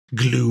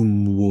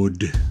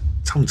Gloomwood.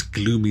 Sounds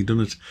gloomy,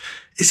 doesn't it?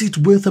 Is it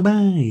worth a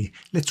buy?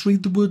 Let's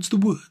read the words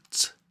of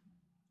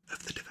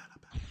the developer.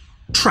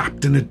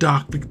 Trapped in a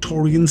dark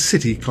Victorian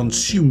city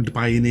consumed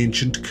by an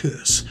ancient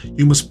curse,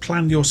 you must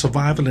plan your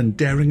survival and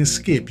daring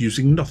escape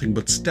using nothing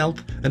but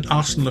stealth, an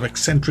arsenal of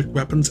eccentric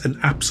weapons, and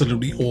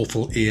absolutely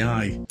awful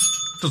AI.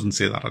 Doesn't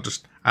say that, I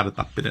just added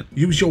that bit in.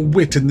 Use your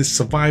wit in this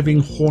surviving,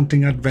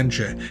 haunting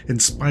adventure,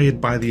 inspired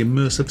by the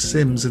immersive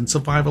Sims and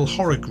survival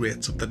horror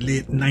greats of the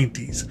late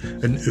 90s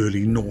and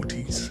early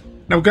noughties.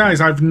 Now guys,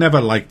 I've never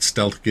liked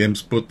stealth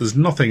games, but there's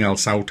nothing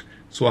else out,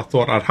 so I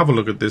thought I'd have a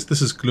look at this.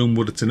 This is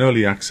Gloomwood, it's in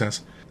early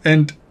access,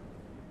 and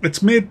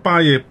it's made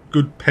by a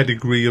good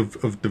pedigree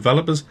of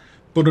developers,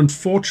 but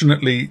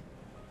unfortunately,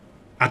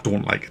 I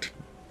don't like it.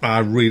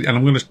 And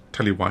I'm going to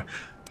tell you why.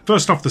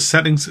 First off, the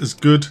settings is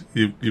good.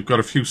 You've got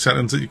a few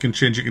settings that you can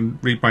change. You can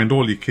rebind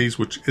all your keys,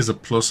 which is a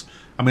plus.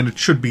 I mean, it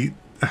should be.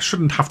 I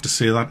shouldn't have to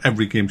say that.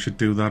 Every game should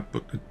do that,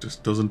 but it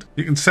just doesn't.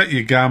 You can set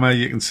your gamma,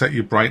 you can set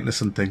your brightness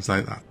and things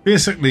like that.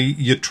 Basically,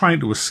 you're trying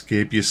to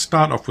escape. You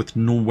start off with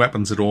no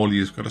weapons at all.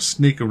 You've got to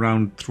sneak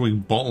around throwing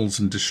bottles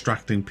and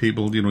distracting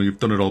people. You know, you've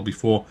done it all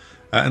before.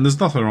 And there's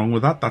nothing wrong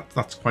with that.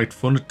 That's quite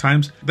fun at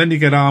times. Then you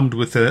get armed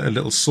with a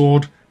little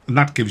sword. And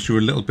that gives you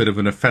a little bit of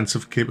an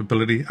offensive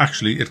capability.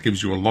 Actually, it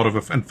gives you a lot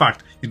of... In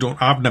fact,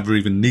 I've never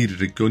even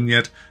needed a gun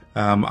yet.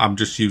 I'm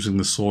just using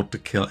the sword to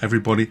kill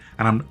everybody.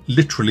 And I'm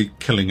literally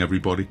killing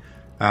everybody.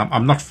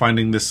 I'm not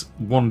finding this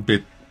one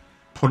bit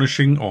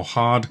punishing or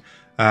hard.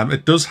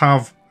 It does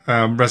have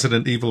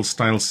Resident Evil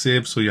style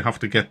save. So you have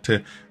to get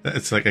to...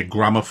 It's like a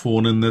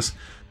gramophone in this.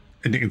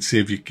 And you can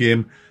save your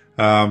game.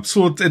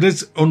 So it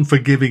is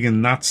unforgiving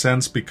in that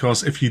sense.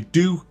 Because if you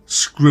do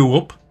screw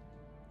up,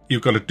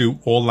 you've got to do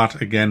all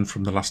that again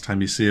from the last time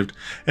you saved.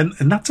 And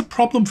that's a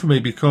problem for me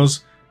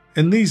because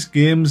in these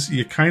games,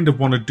 you kind of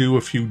want to do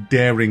a few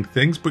daring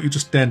things, but you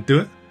just don't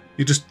do it.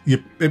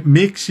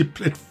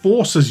 It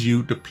forces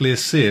you to play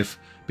safe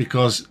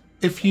because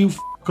if you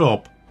fuck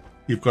up,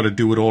 you've got to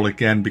do it all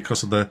again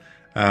because of the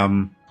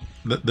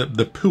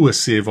poor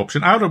save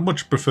option. I would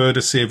much prefer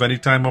to save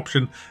anytime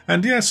option.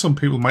 And yeah, some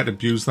people might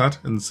abuse that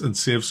and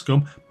save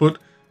scum, but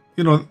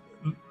you know,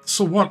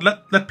 so what?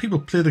 Let people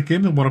play the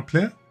game they want to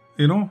play it.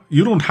 You know,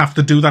 you don't have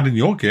to do that in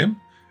your game.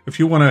 If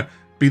you want to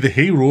be the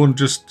hero and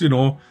just, you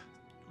know,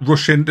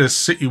 rush into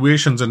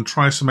situations and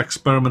try some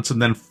experiments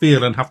and then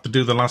fail and have to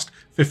do the last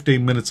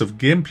 15 minutes of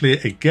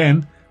gameplay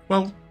again,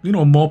 well, you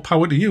know, more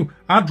power to you.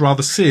 I'd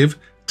rather save,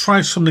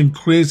 try something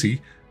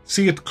crazy,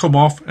 see it come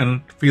off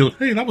and feel,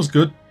 hey, that was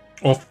good,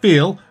 or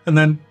fail and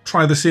then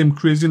try the same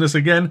craziness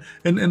again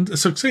and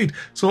succeed.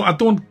 So I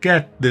don't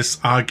get this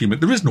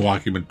argument. There is no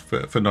argument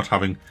for not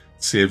having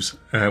saves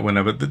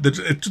whenever. There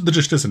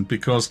just isn't,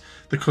 because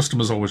the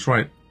customer's always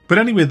right. But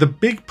anyway, the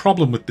big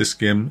problem with this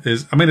game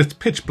is, I mean, it's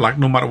pitch black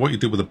no matter what you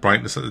do with the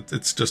brightness.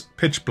 It's just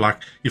pitch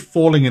black. You're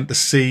falling into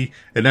sea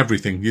and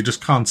everything. You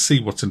just can't see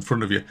what's in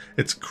front of you.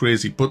 It's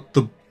crazy. But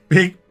the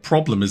big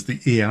problem is the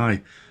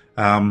AI.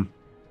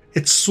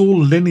 It's so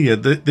linear.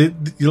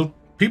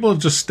 People are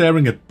just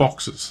staring at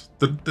boxes.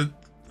 The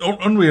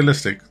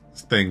unrealistic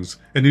things,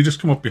 and you just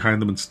come up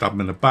behind them and stab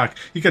them in the back.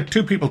 You get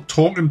two people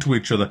talking to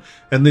each other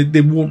and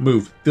they won't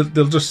move.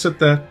 They'll just sit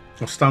there,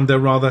 or stand there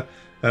rather,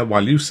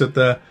 while you sit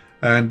there,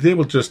 and they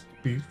will just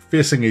be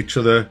facing each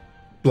other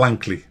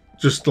blankly,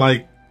 just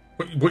like,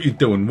 what you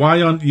doing?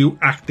 Why aren't you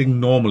acting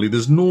normally?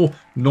 There's no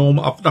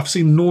normal. I've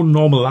seen no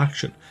normal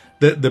action.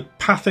 The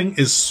pathing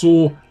is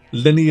so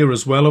linear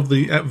as well of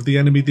the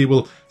enemy. They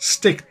will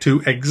stick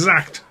to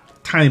exact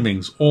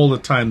timings all the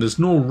time. There's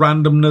no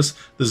randomness.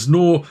 There's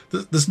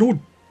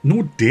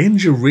no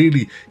danger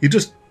really. You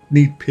just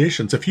need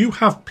patience. If you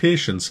have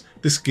patience,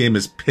 this game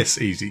is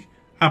piss easy.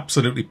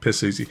 Absolutely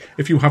piss easy.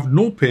 If you have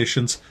no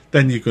patience,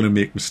 then you're going to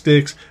make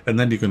mistakes and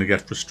then you're going to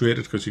get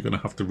frustrated because you're going to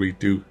have to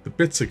redo the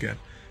bits again.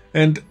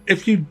 And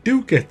if you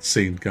do get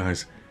seen,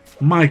 guys,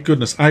 my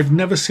goodness, I've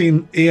never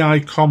seen AI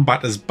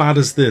combat as bad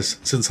as this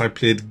since I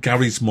played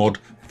Gary's Mod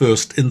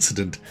First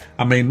Incident.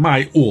 I mean,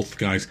 my oath,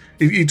 guys.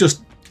 You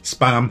just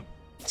spam,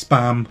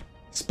 spam,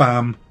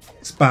 spam,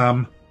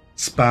 spam,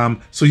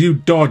 spam. So you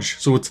dodge.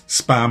 So it's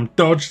spam,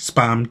 dodge,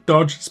 spam,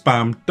 dodge,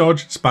 spam,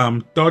 dodge,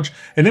 spam, dodge.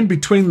 And in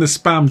between the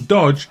spam,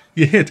 dodge,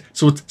 you hit.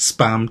 So it's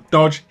spam,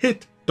 dodge,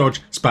 hit,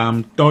 dodge,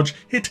 spam, dodge,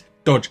 hit,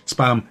 dodge,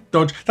 spam,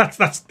 dodge.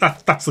 That's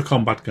the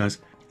combat, guys.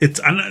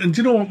 And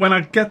you know what? When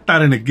I get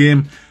that in a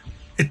game,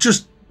 it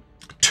just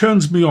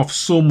turns me off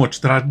so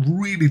much that I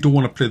really don't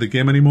want to play the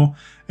game anymore.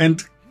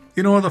 And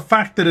you know, the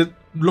fact that it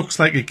looks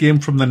like a game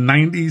from the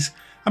 90s,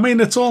 I mean,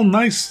 it's all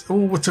nice.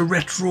 Oh, it's a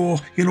retro,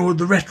 you know,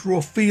 the retro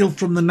feel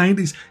from the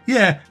 90s.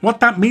 Yeah, what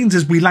that means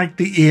is we like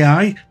the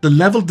AI, the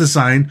level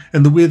design,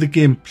 and the way the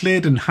game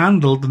played and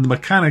handled and the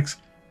mechanics.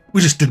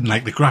 We just didn't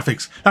like the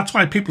graphics. That's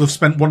why people have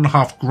spent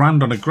 $1.5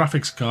 grand on a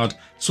graphics card,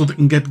 so they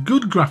can get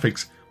good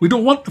graphics. We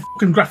don't want the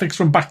fucking graphics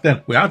from back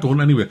then. Well, I don't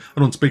anyway.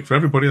 I don't speak for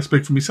everybody. I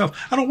speak for myself.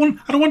 I don't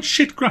want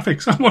shit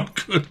graphics. I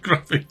want good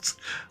graphics.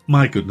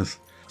 My goodness.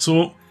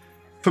 So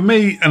for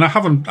me, and I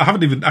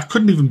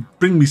couldn't even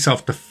bring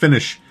myself to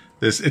finish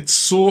It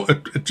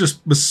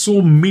just was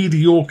so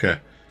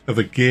mediocre of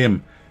a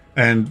game,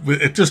 and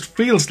it just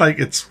feels like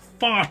it's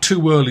far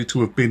too early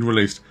to have been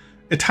released.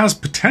 It has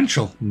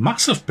potential,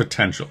 massive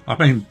potential. I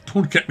mean,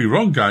 don't get me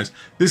wrong, guys.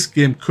 This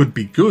game could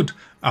be good.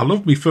 I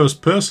love me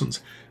first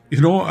persons. You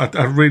know,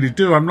 I really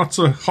do. I'm not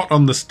so hot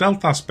on the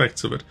stealth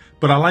aspects of it,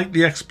 but I like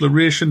the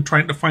exploration,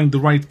 trying to find the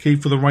right key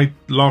for the right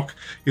lock,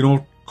 you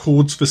know,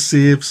 codes for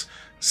safes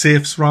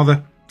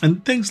rather,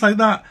 and things like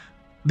that.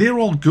 They're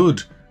all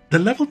good. The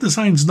level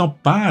design's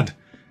not bad.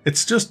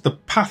 It's just the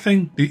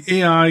pathing, the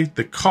AI,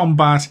 the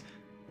combat,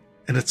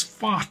 and it's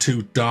far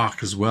too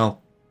dark as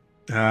well.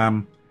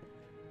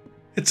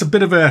 It's a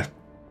bit of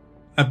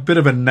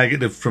a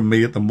negative from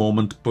me at the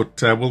moment, but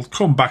we'll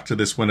come back to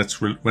this when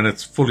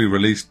it's fully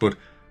released. But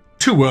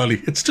too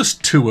early. It's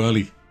just too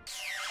early.